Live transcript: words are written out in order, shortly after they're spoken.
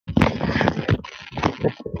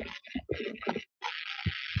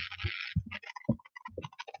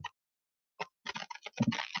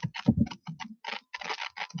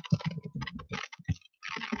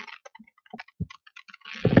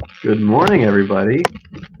Good morning, everybody.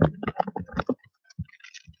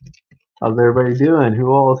 How's everybody doing?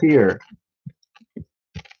 Who all is here?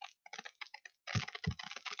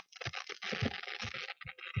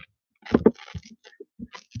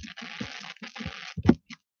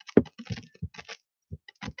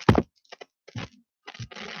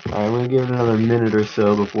 I'm going to give it another minute or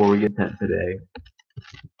so before we get that today.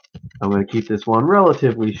 I'm going to keep this one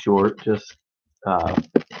relatively short, just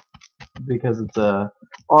because it's a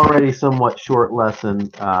already somewhat short lesson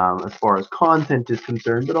as far as content is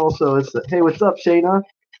concerned, but also it's hey, what's up, Shayna?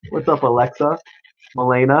 What's up, Alexa?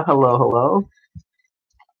 Milena, hello, hello.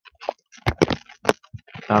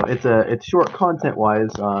 It's short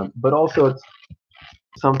content-wise, but also it's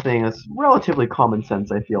something that's relatively common sense,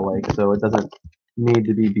 I feel like, so it doesn't need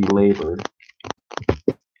to be belabored.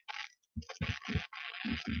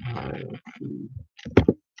 Alright, let's see.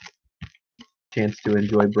 Chance to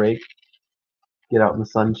enjoy break. Get out in the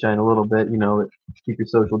sunshine a little bit, keep your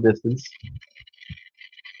social distance.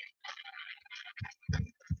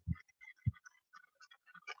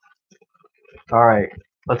 Alright,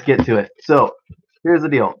 let's get to it. So, here's the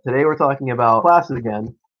deal. Today we're talking about classes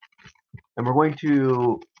again, and we're going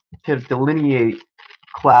to delineate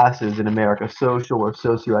classes in America, social or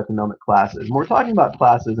socioeconomic classes. When we're talking about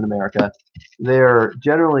classes in America, they're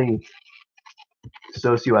generally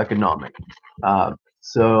socioeconomic.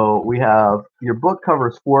 So we have, your book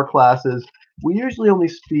covers 4 classes. We usually only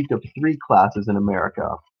speak of 3 classes in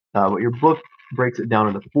America, but your book breaks it down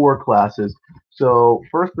into 4 classes. So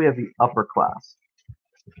first we have the upper class.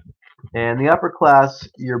 And the upper class,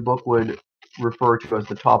 your book would refer to as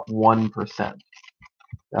the top 1%.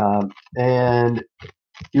 And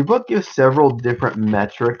your book gives several different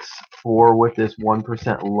metrics for what this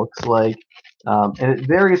 1% looks like. And it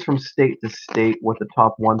varies from state to state what the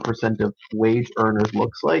top 1% of wage earners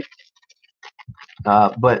looks like.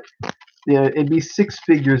 But it'd be 6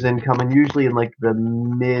 figures income, and usually in like the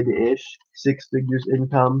mid-ish 6 figures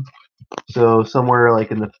income. So somewhere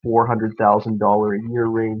like in the $400,000 a year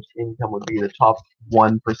range, income would be the top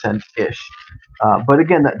 1%-ish. But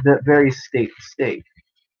again, that varies state to state.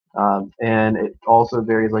 And it also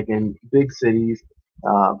varies, like in big cities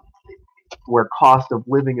where cost of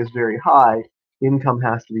living is very high, income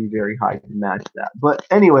has to be very high to match that. But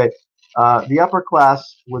anyway, the upper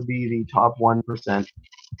class would be the top 1%.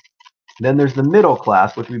 Then there's the middle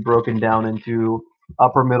class, which we've broken down into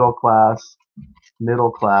upper middle class,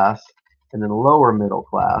 and then lower middle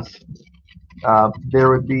class. There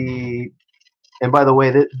would be, and by the way,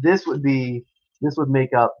 this would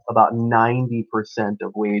make up about 90%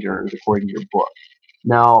 of wage earners according to your book.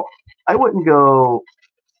 Now, I wouldn't go,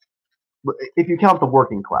 if you count the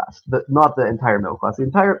working class, not the entire middle class.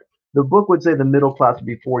 The book would say the middle class would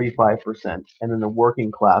be 45%, and then the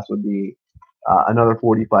working class would be another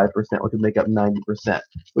 45%, which would make up 90%.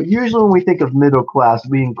 But usually when we think of middle class,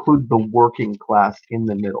 we include the working class in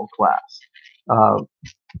the middle class.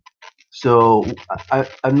 So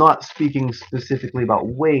I'm not speaking specifically about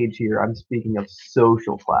wage here. I'm speaking of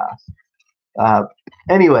social class.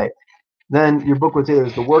 Anyway, then your book would say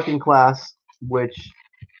there's the working class, which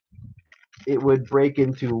it would break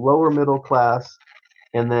into lower middle class,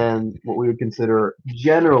 and then what we would consider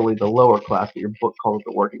generally the lower class, but your book calls it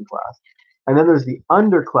the working class. And then there's the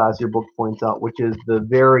underclass, your book points out, which is the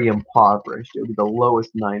very impoverished. It would be the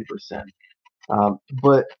lowest 9%.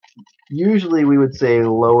 But usually we would say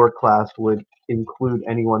lower class would include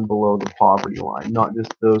anyone below the poverty line, not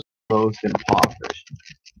just those most impoverished.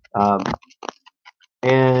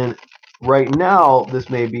 And right now, this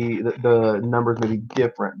may be, the numbers may be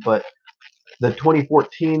different, but the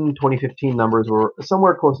 2014-2015 numbers were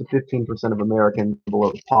somewhere close to 15% of Americans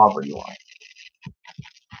below the poverty line.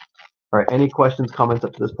 All right, any questions, comments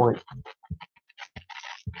up to this point?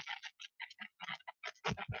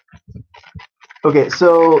 Okay,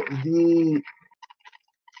 so the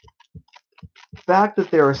fact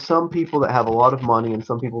that there are some people that have a lot of money and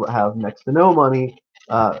some people that have next to no money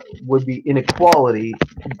would be inequality,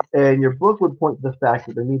 and your book would point to the fact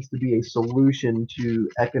that there needs to be a solution to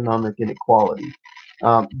economic inequality.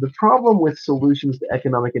 The problem with solutions to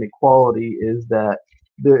economic inequality is that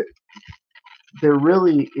there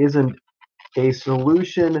really isn't a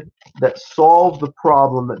solution that solves the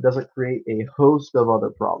problem that doesn't create a host of other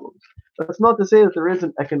problems. That's not to say that there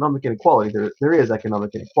isn't economic inequality. There is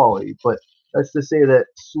economic inequality, but that's to say that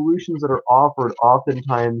solutions that are offered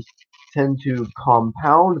oftentimes tend to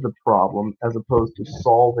compound the problem as opposed to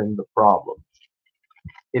solving the problem.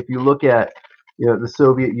 If you look at, the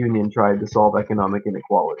Soviet Union tried to solve economic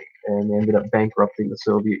inequality, and they ended up bankrupting the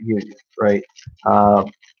Soviet Union, right?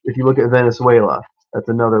 If you look at Venezuela, that's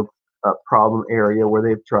another problem area where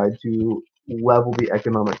they've tried to level the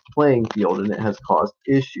economic playing field, and it has caused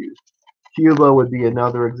issues. Cuba would be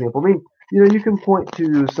another example. I mean, you can point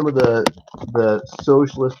to some of the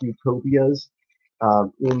socialist utopias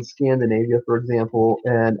in Scandinavia, for example,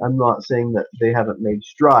 and I'm not saying that they haven't made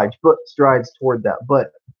strides toward that,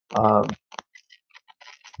 but um,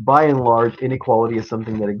 by and large, inequality is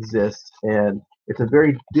something that exists, and it's a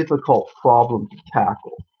very difficult problem to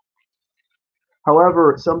tackle.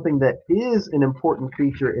 However, something that is an important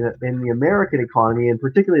feature in the American economy, and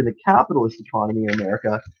particularly the capitalist economy in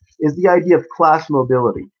America, is the idea of class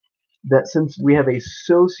mobility. That since we have a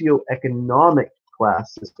socioeconomic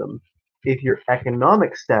class system, if your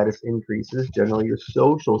economic status increases, generally your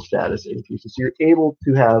social status increases. So you're able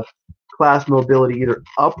to have class mobility, either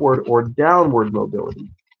upward or downward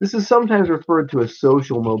mobility. This is sometimes referred to as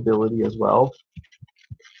social mobility as well,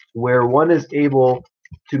 where one is able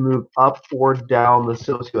to move up or down the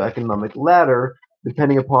socioeconomic ladder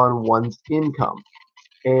depending upon one's income.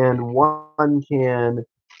 And one can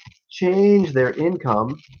change their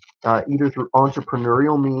income either through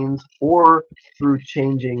entrepreneurial means or through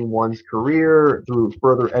changing one's career, through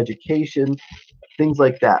further education, things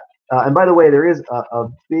like that. And by the way, there is a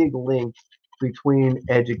big link between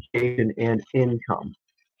education and income.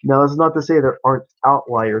 Now, this is not to say there aren't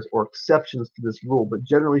outliers or exceptions to this rule, but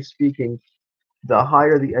generally speaking, the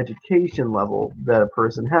higher the education level that a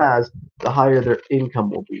person has, the higher their income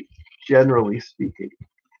will be, generally speaking.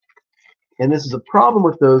 And this is a problem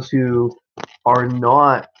with those who are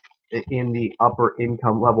not in the upper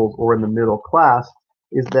income levels or in the middle class,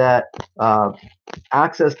 is that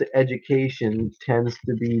access to education tends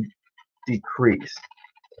to be decreased.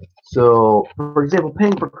 So, for example,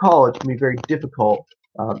 paying for college can be very difficult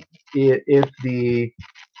if the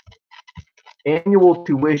annual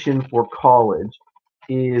tuition for college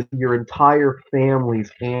is your entire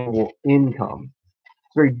family's annual income.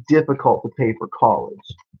 It's very difficult to pay for college.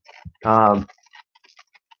 Um,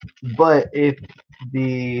 but if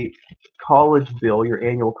the college bill, your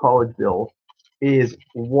annual college bill, is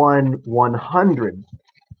 1/100th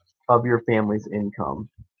of your family's income,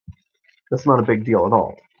 that's not a big deal at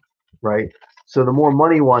all, right? So the more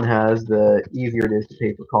money one has, the easier it is to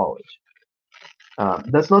pay for college.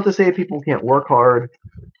 That's not to say people can't work hard.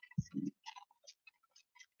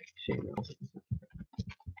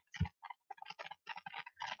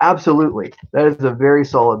 Absolutely, that is a very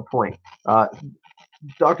solid point.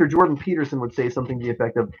 Dr. Jordan Peterson would say something to the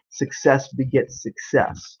effect of success begets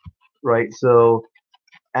success, right? So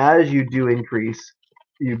as you do increase,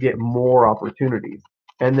 you get more opportunities.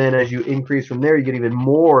 And then as you increase from there, you get even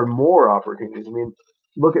more and more opportunities. I mean,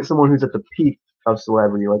 look at someone who's at the peak of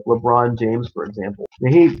celebrity, like LeBron James, for example. I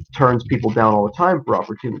mean, he turns people down all the time for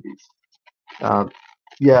opportunities. Um,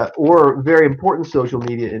 yeah, or very important social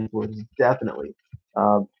media influences, definitely.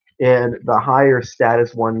 Um, and the higher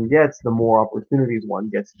status one gets, the more opportunities one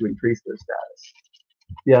gets to increase their status.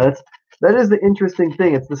 Yeah, that is the interesting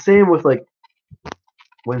thing. It's the same with like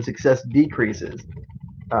when success decreases,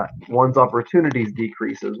 one's opportunities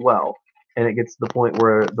decrease as well. And it gets to the point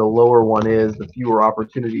where the lower one is, the fewer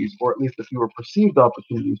opportunities, or at least the fewer perceived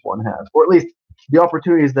opportunities one has, or at least the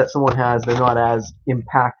opportunities that someone has, they're not as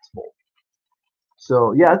impactful.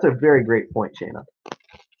 So yeah, that's a very great point, Shayna.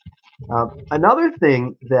 Another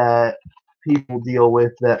thing that people deal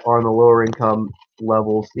with that are on the lower income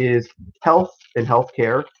levels is health and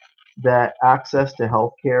healthcare. That access to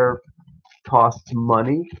healthcare costs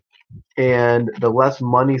money, and the less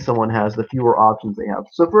money someone has, the fewer options they have.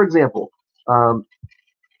 So, for example,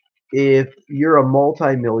 if you're a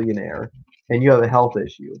multimillionaire and you have a health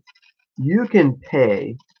issue, you can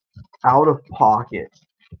pay out of pocket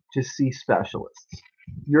to see specialists.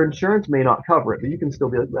 Your insurance may not cover it, but you can still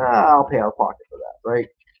be like, I'll pay out of pocket for that, right?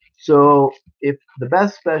 So if the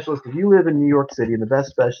best specialist, if you live in New York City and the best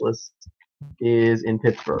specialist is in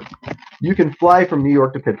Pittsburgh, you can fly from New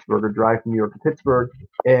York to Pittsburgh or drive from New York to Pittsburgh,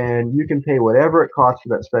 and you can pay whatever it costs for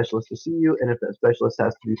that specialist to see you. And if that specialist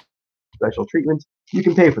has to do special treatments, you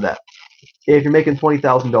can pay for that. If you're making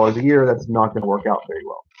 $20,000 a year, that's not going to work out very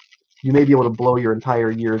well. You may be able to blow your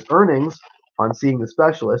entire year's earnings on seeing the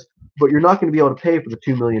specialist, but you're not going to be able to pay for the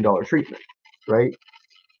 $2 million treatment, right?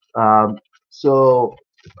 So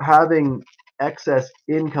having excess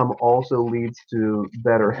income also leads to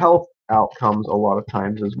better health outcomes a lot of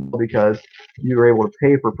times as well, because you're able to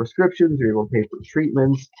pay for prescriptions, you're able to pay for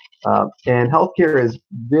treatments, and healthcare is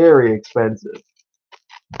very expensive.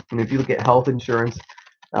 And if you look at health insurance,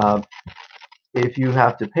 if you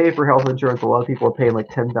have to pay for health insurance, a lot of people are paying like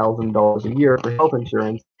 $10,000 a year for health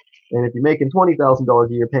insurance. And if you're making $20,000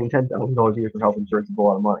 a year, paying $10,000 a year for health insurance is a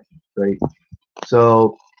lot of money, right?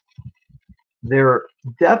 So There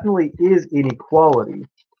definitely is inequality.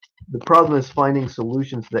 The problem is finding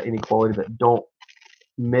solutions to that inequality that don't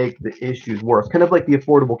make the issues worse. Kind of like the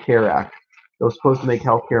Affordable Care Act. It was supposed to make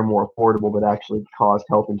healthcare more affordable, but actually caused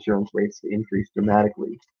health insurance rates to increase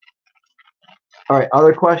dramatically. All right,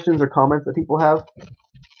 other questions or comments that people have?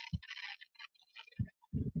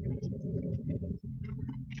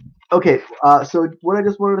 Okay, so what I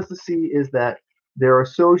just wanted us to see is that there are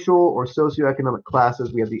social or socioeconomic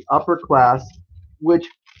classes. We have the upper class, which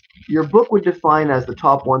your book would define as the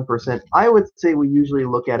top 1%. I would say we usually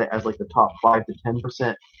look at it as like the top 5 to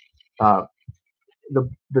 10%. Uh,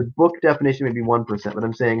 the book definition may be 1%, but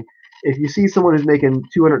I'm saying if you see someone who's making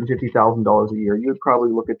 $250,000 a year, you would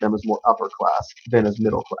probably look at them as more upper class than as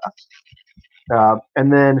middle class.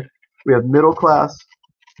 And then we have middle class.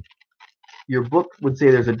 Your book would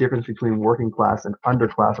say there's a difference between working class and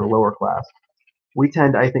underclass or lower class. We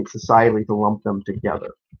tend, I think, societally to lump them together.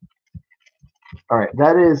 All right,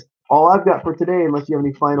 that is all I've got for today, unless you have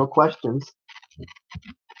any final questions.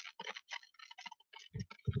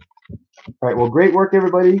 All right, well, great work,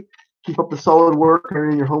 everybody. Keep up the solid work,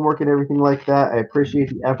 turning in your homework and everything like that. I appreciate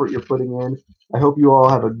the effort you're putting in. I hope you all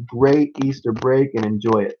have a great Easter break and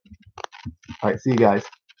enjoy it. All right, see you guys.